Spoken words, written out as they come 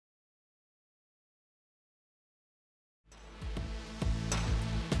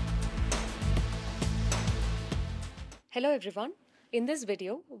Hello everyone. In this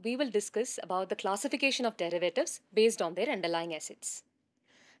video, we will discuss about the classification of derivatives based on their underlying assets.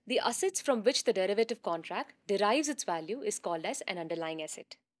 The assets from which the derivative contract derives its value is called as an underlying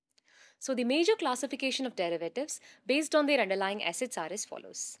asset. So the major classification of derivatives based on their underlying assets are as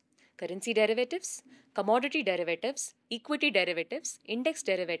follows: currency derivatives, commodity derivatives, equity derivatives, index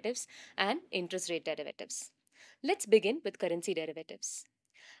derivatives, and interest rate derivatives. Let's begin with currency derivatives.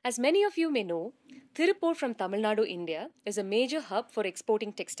 As many of you may know, Tirupur from Tamil Nadu, India is a major hub for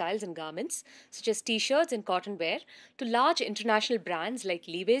exporting textiles and garments such as t-shirts and cotton wear to large international brands like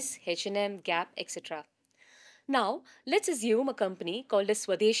Levi's, H&M, Gap, etc. Now, let's assume a company called as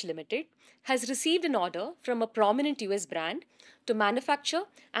Swadesh Limited has received an order from a prominent US brand to manufacture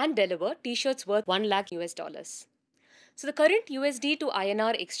and deliver t-shirts worth 1 lakh US dollars. So the current USD to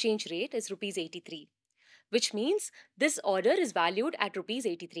INR exchange rate is rupees 83, which means this order is valued at rupees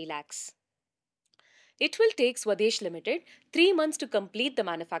 83 lakhs. It will take Swadesh Limited 3 months to complete the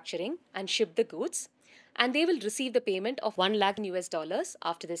manufacturing and ship the goods, and they will receive the payment of 1 lakh US dollars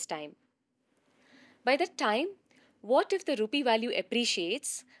after this time. By that time, what if the rupee value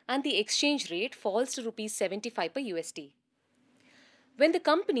appreciates and the exchange rate falls to rupees 75 per USD? When the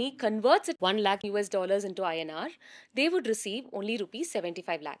company converts at 1 lakh US dollars into INR, they would receive only rupees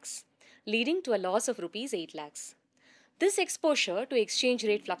 75 lakhs, leading to a loss of rupees 8 lakhs. This exposure to exchange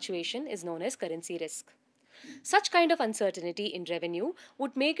rate fluctuation is known as currency risk. Such kind of uncertainty in revenue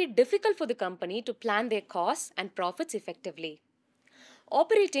would make it difficult for the company to plan their costs and profits effectively.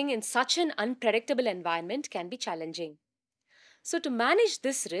 Operating in such an unpredictable environment can be challenging. So to manage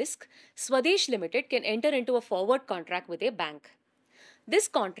this risk, Swadesh Limited can enter into a forward contract with a bank. This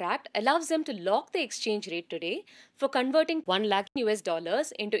contract allows them to lock the exchange rate today for converting 1 lakh US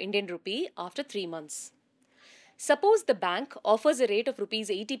dollars into Indian rupee after 3 months. Suppose the bank offers a rate of rupees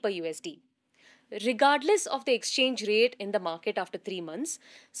 80 per USD. Regardless of the exchange rate in the market after 3 months,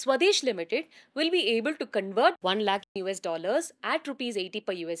 Swadesh Limited will be able to convert 1 lakh US dollars at rupees 80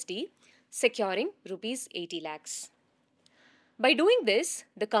 per USD, securing rupees 80 lakhs. By doing this,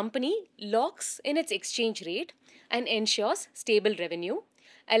 the company locks in its exchange rate and ensures stable revenue,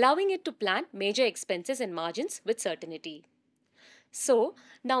 allowing it to plan major expenses and margins with certainty. So,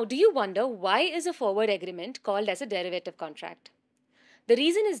 now do you wonder why is a forward agreement called as a derivative contract? The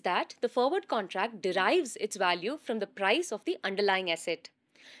reason is that the forward contract derives its value from the price of the underlying asset.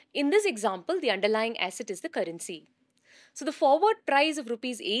 In this example, the underlying asset is the currency. So the forward price of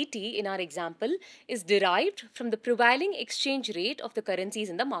rupees 80 in our example is derived from the prevailing exchange rate of the currencies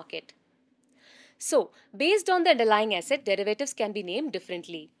in the market. So, based on the underlying asset, derivatives can be named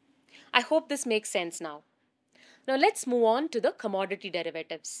differently. I hope this makes sense now. Now let's move on to the commodity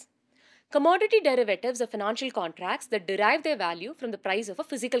derivatives. Commodity derivatives are financial contracts that derive their value from the price of a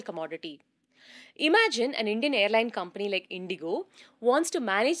physical commodity. Imagine an Indian airline company like Indigo wants to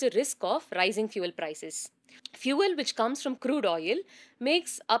manage the risk of rising fuel prices. Fuel, which comes from crude oil,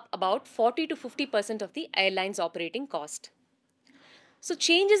 makes up about 40 to 50% of the airline's operating cost. So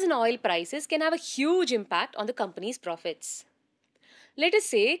changes in oil prices can have a huge impact on the company's profits. Let us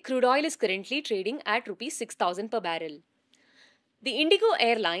say crude oil is currently trading at rupees 6,000 per barrel. The Indigo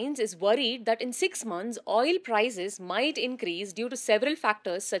Airlines is worried that in 6 months, oil prices might increase due to several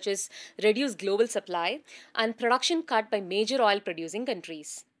factors such as reduced global supply and production cut by major oil producing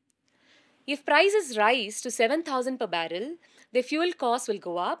countries. If prices rise to 7,000 per barrel, their fuel costs will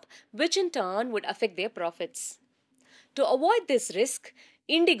go up, which in turn would affect their profits. To avoid this risk,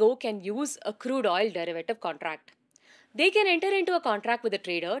 Indigo can use a crude oil derivative contract. They can enter into a contract with a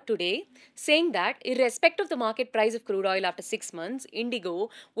trader today saying that irrespective of the market price of crude oil after 6 months, Indigo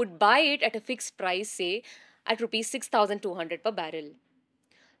would buy it at a fixed price, say at rupees 6,200 per barrel.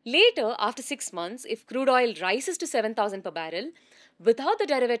 Later, after 6 months, if crude oil rises to 7,000 per barrel, without the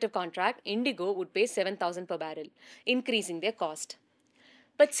derivative contract, Indigo would pay 7,000 per barrel, increasing their cost.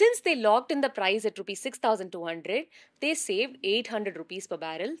 But since they locked in the price at rupees 6,200, they saved 800 rupees per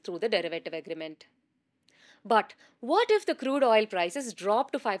barrel through the derivative agreement. But what if the crude oil prices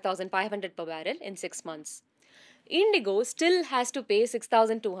drop to 5,500 per barrel in 6 months? Indigo still has to pay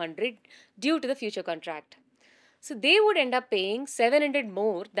 6,200 due to the future contract. So they would end up paying 700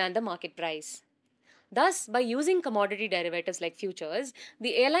 more than the market price. Thus, by using commodity derivatives like futures,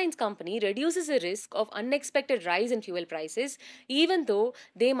 the airlines company reduces the risk of unexpected rise in fuel prices, even though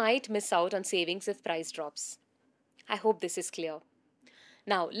they might miss out on savings if price drops. I hope this is clear.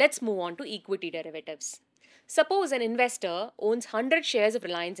 Now, let's move on to equity derivatives. Suppose an investor owns 100 shares of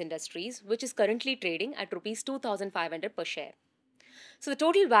Reliance Industries, which is currently trading at rupees 2,500 per share. So the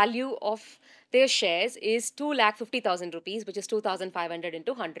total value of their shares is 2,50,000 rupees, which is 2,500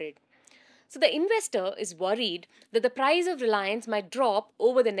 into 100. So the investor is worried that the price of Reliance might drop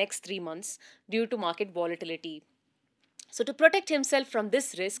over the next 3 months due to market volatility. So, to protect himself from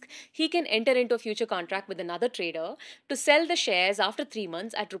this risk, he can enter into a future contract with another trader to sell the shares after 3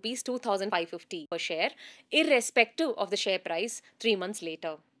 months at rupees 2,550 per share, irrespective of the share price 3 months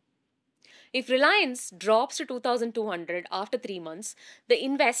later. If Reliance drops to 2,200 after 3 months, the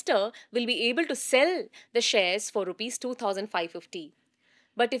investor will be able to sell the shares for rupees 2,550.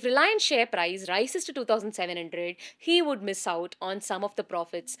 But if Reliance share price rises to 2,700, he would miss out on some of the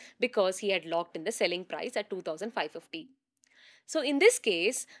profits because he had locked in the selling price at 2,550. So in this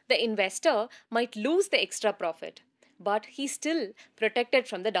case, the investor might lose the extra profit, but he's still protected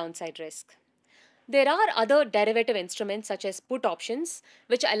from the downside risk. There are other derivative instruments such as put options,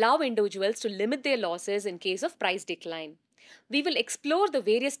 which allow individuals to limit their losses in case of price decline. We will explore the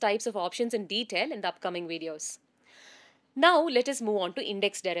various types of options in detail in the upcoming videos. Now let us move on to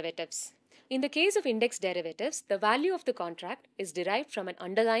index derivatives. In the case of index derivatives, the value of the contract is derived from an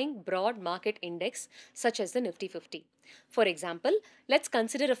underlying broad market index such as the Nifty 50. For example, let's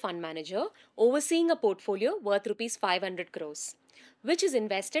consider a fund manager overseeing a portfolio worth rupees 500 crores, which is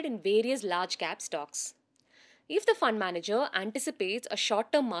invested in various large cap stocks. If the fund manager anticipates a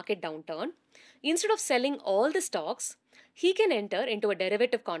short-term market downturn, instead of selling all the stocks, he can enter into a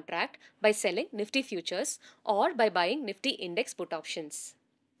derivative contract by selling Nifty futures or by buying Nifty index put options.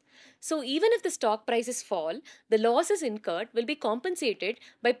 So even if the stock prices fall, the losses incurred will be compensated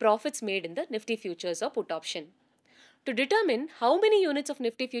by profits made in the Nifty futures or put option. To determine how many units of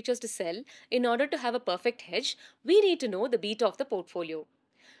Nifty futures to sell in order to have a perfect hedge, we need to know the beta of the portfolio.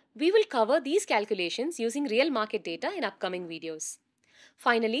 We will cover these calculations using real market data in upcoming videos.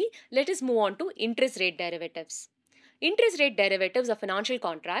 Finally, let us move on to interest rate derivatives. Interest rate derivatives are financial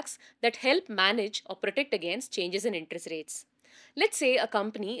contracts that help manage or protect against changes in interest rates. Let's say a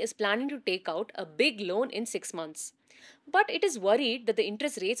company is planning to take out a big loan in 6 months, but it is worried that the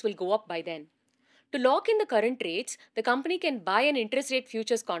interest rates will go up by then. To lock in the current rates, the company can buy an interest rate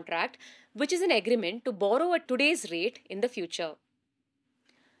futures contract, which is an agreement to borrow at today's rate in the future.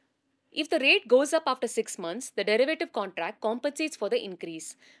 If the rate goes up after 6 months, the derivative contract compensates for the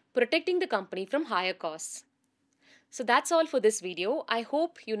increase, protecting the company from higher costs. So that's all for this video. I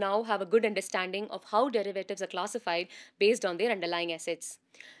hope you now have a good understanding of how derivatives are classified based on their underlying assets.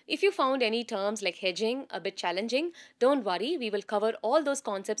 If you found any terms like hedging a bit challenging, don't worry, we will cover all those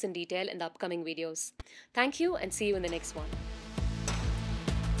concepts in detail in the upcoming videos. Thank you and see you in the next one.